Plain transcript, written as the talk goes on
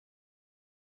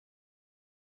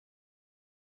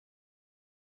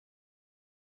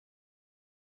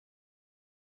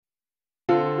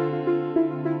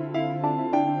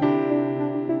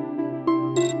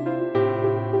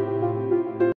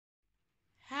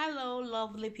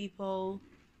lovely people,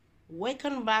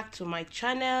 welcome back to my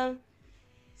channel.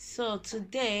 So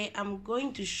today I'm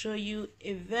going to show you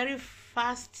a very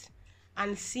fast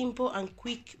and simple and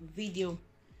quick video.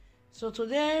 So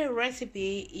today's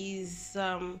recipe is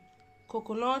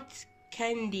coconut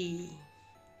candy.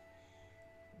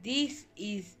 This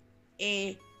is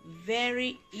a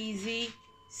very easy,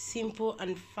 simple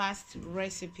and fast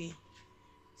recipe.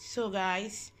 So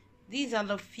guys, these are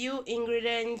the few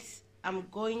ingredients I'm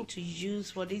going to use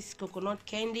for this coconut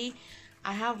candy.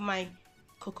 I have my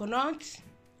coconut,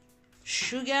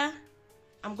 sugar.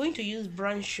 I'm going to use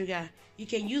brown sugar. You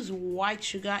can use white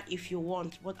sugar if you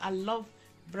want, but I love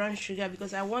brown sugar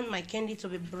because I want my candy to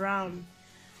be brown.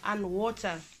 And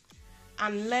water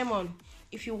and lemon.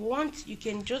 If you want, you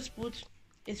can just put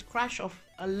a scratch of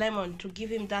a lemon to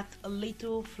give him that a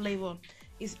little flavor.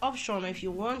 It's optional. If you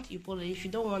want, you put it. If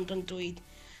you don't want, don't do it.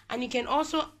 And you can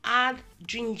also add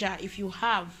ginger if you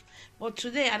have, but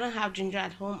today I don't have ginger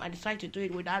at home. I decided to do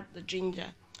it without the ginger.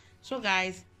 So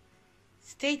guys,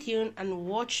 stay tuned and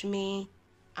watch me.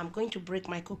 I'm going to break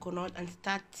my coconut and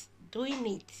start doing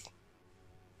it.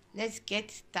 Let's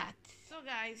get started. So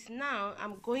guys, now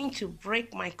I'm going to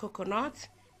break my coconut.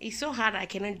 It's so hard I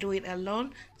cannot do it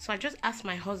alone, so I just asked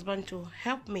my husband to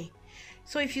help me.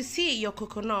 So if you see your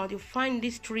coconut, you find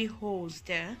these 3 holes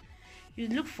there. You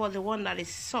look for the one that is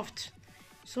soft.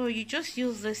 So you just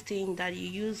use this thing that you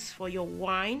use for your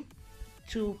wine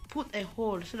to put a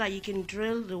hole so that you can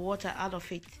drill the water out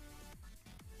of it.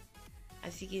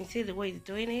 As you can see the way it's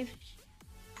doing it.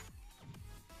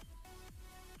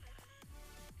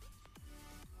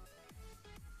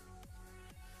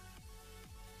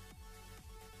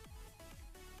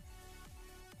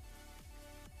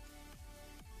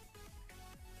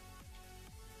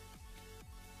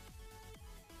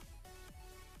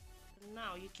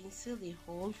 Now you can seal the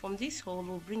hole. From this hole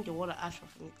we'll bring the water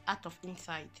out of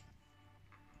inside.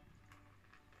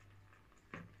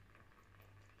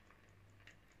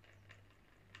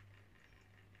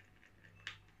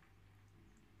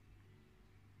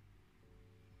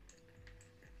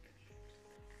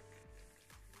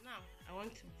 Now I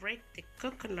want to break the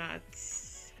coconuts.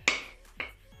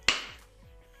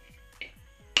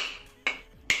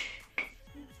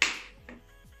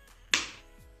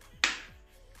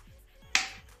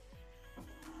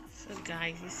 So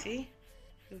guys, you see,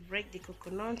 we break the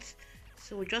coconut,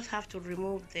 so we just have to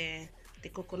remove the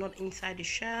coconut inside the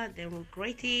shell, then we'll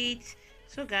grate it.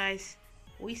 So guys,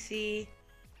 we see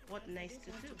what next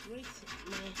to do. Grate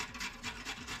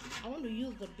I want to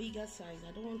use the bigger size.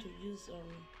 I don't want to use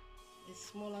the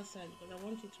smaller size because I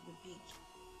want it to be big.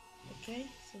 Okay,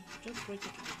 so just grate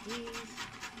it with this.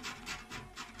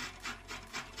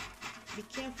 Be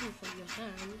careful for your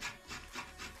hand.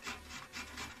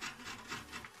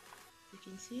 You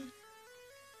can see.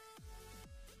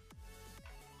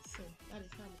 So that is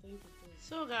how I'm going to do it.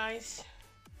 So guys,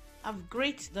 I've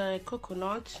grated the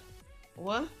coconut.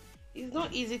 Well, it's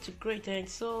not easy to grate it,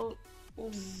 so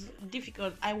it's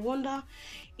difficult. I wonder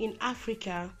in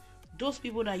Africa, those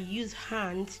people that use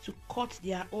hands to cut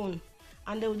their own,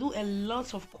 and they'll do a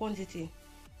lot of quantity.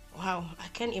 Wow, I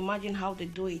can't imagine how they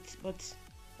do it, but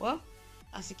well,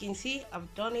 as you can see,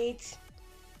 I've done it.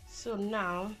 So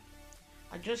now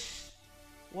I just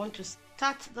want to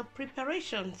start the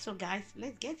preparation. So guys,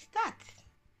 let's get started.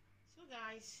 So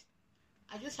guys,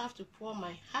 I just have to pour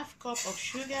my ½ cup of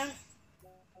sugar.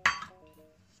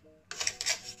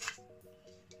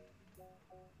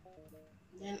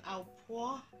 Then I'll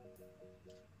pour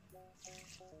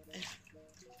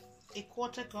a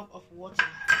 ¼ cup of water.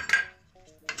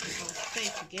 I'll stir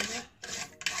it together.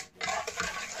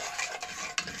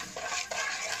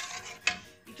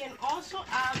 You can also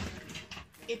add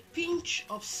a pinch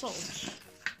of salt.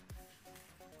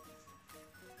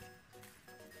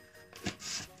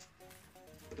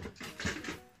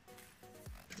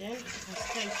 Then I'll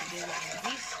stir it together like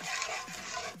this.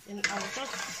 Then I'll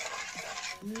just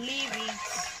leave it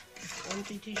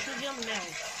until the sugar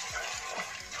melts.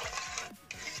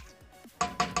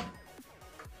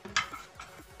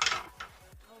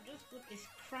 I'll just put a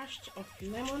scratch of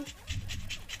lemon.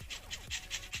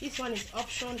 This one is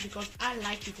optional because I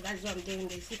like it. That's why I'm doing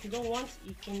this. If you don't want,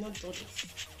 you cannot do this.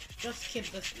 Just skip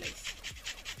this place.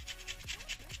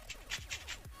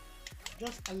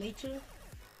 Just a little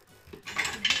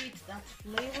to give it that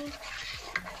flavor.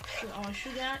 So our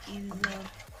sugar is,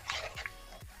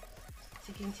 as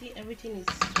you can see, everything is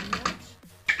smooth.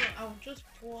 So I'll just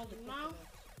pour the coconut. Now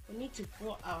we need to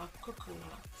pour our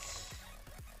coconut.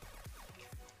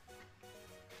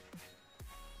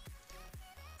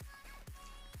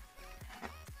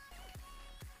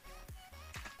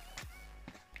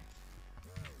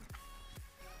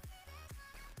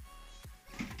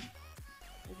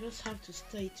 just have to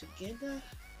stir it together.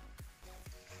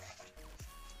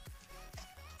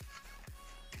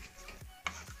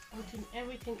 Until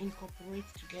everything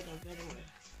incorporates together very well.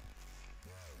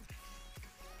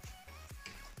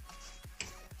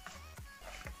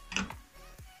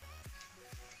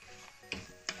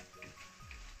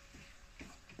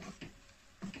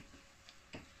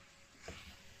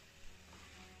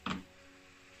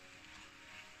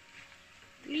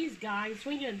 Please guys,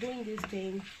 when you're doing this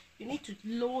thing, you need to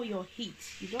lower your heat.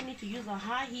 You don't need to use a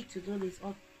high heat to do this,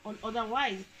 or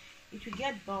otherwise it will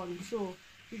get burned. So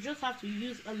you just have to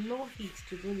use a low heat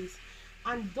to do this,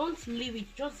 and don't leave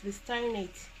it, just be stirring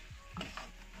it.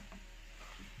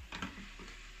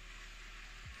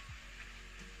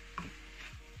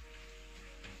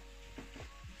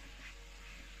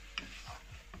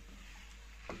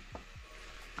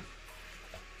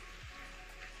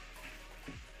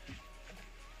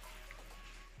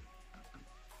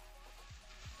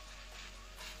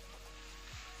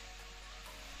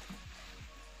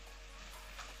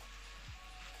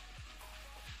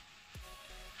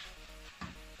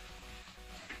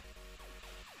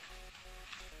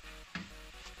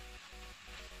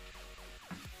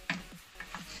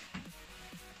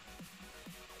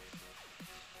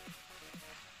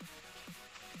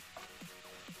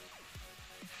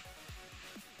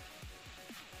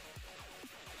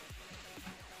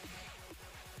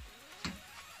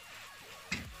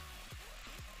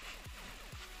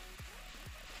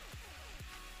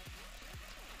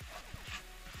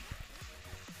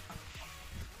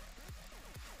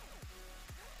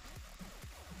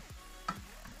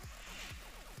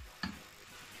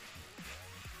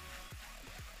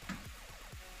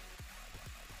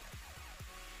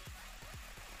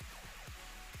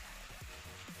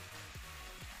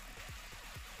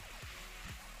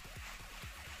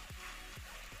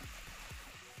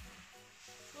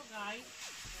 Guys,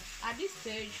 at this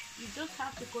stage you just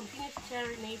have to continue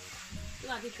stirring it so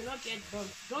that it will not get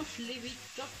burnt. Don't leave it,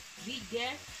 just be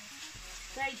there,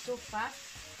 stir it so fast.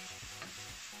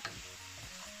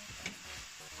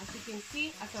 As you can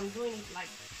see, as I'm doing it, like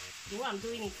the way I'm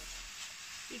doing it,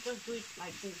 you just do it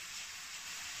like this.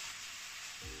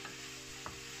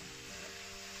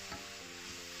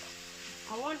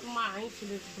 I want mine to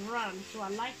be brown, so I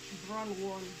like brown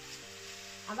one.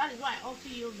 And that is why I also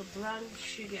use the brown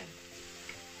sugar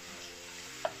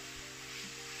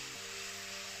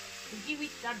to give it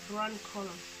that brown color.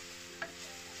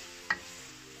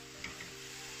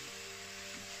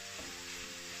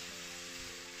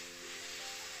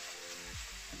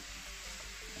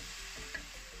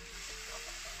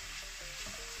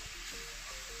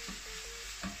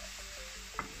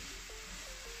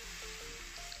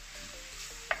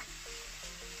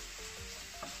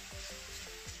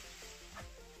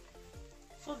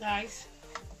 So guys,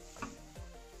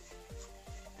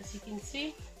 as you can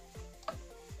see,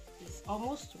 it's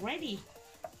almost ready.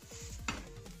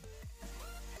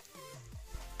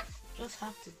 Just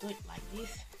have to do it like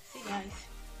this. See guys,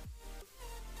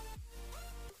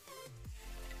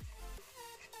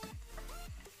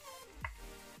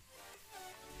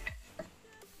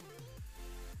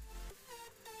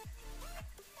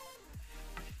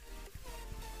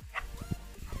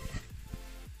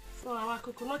 so our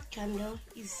coconut candle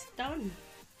is done.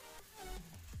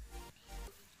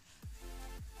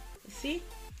 You see,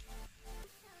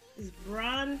 it's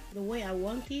brown the way I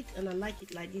want it, and I like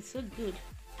it like this. So good,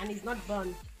 and it's not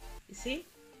burnt. You see,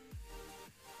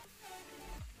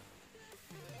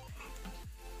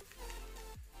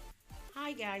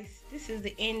 hi guys, this is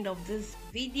the end of this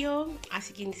video. As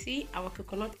you can see, our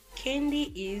coconut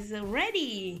candy is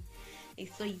ready.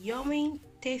 It's so yummy,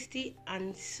 tasty,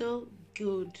 and so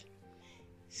good.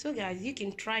 So guys, you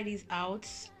can try this out,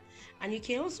 and you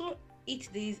can also eat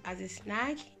this as a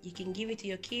snack. You can give it to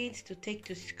your kids to take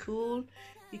to school.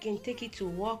 You can take it to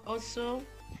work also.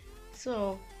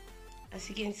 So as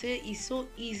you can see, it's so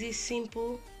easy,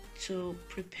 simple to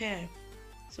prepare.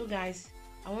 So guys,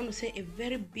 I want to say a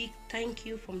very big thank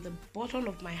you from the bottom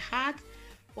of my heart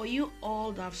for you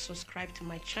all that have subscribed to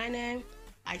my channel.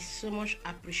 I so much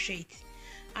appreciate.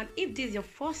 And if this is your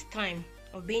first time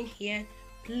of being here,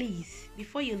 please,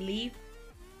 before you leave,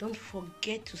 don't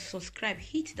forget to subscribe.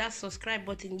 Hit that subscribe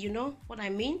button. You know what I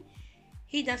mean?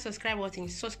 Hit that subscribe button.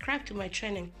 Subscribe to my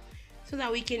channel so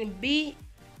that we can be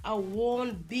a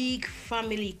one big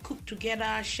family, cook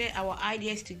together, share our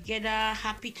ideas together,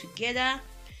 happy together.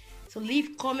 So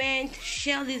leave comment,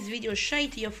 share this video, share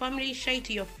it to your family, share it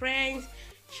to your friends,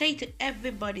 share it to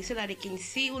everybody so that they can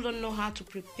see who don't know how to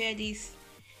prepare this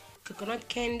coconut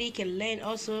candy, can learn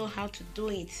also how to do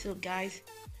it. So guys,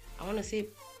 I want to say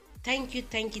thank you.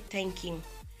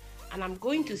 and I'm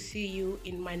going to see you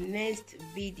in my next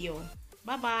video.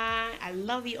 Bye bye. I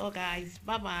love you all, guys.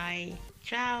 Bye bye.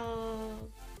 Ciao.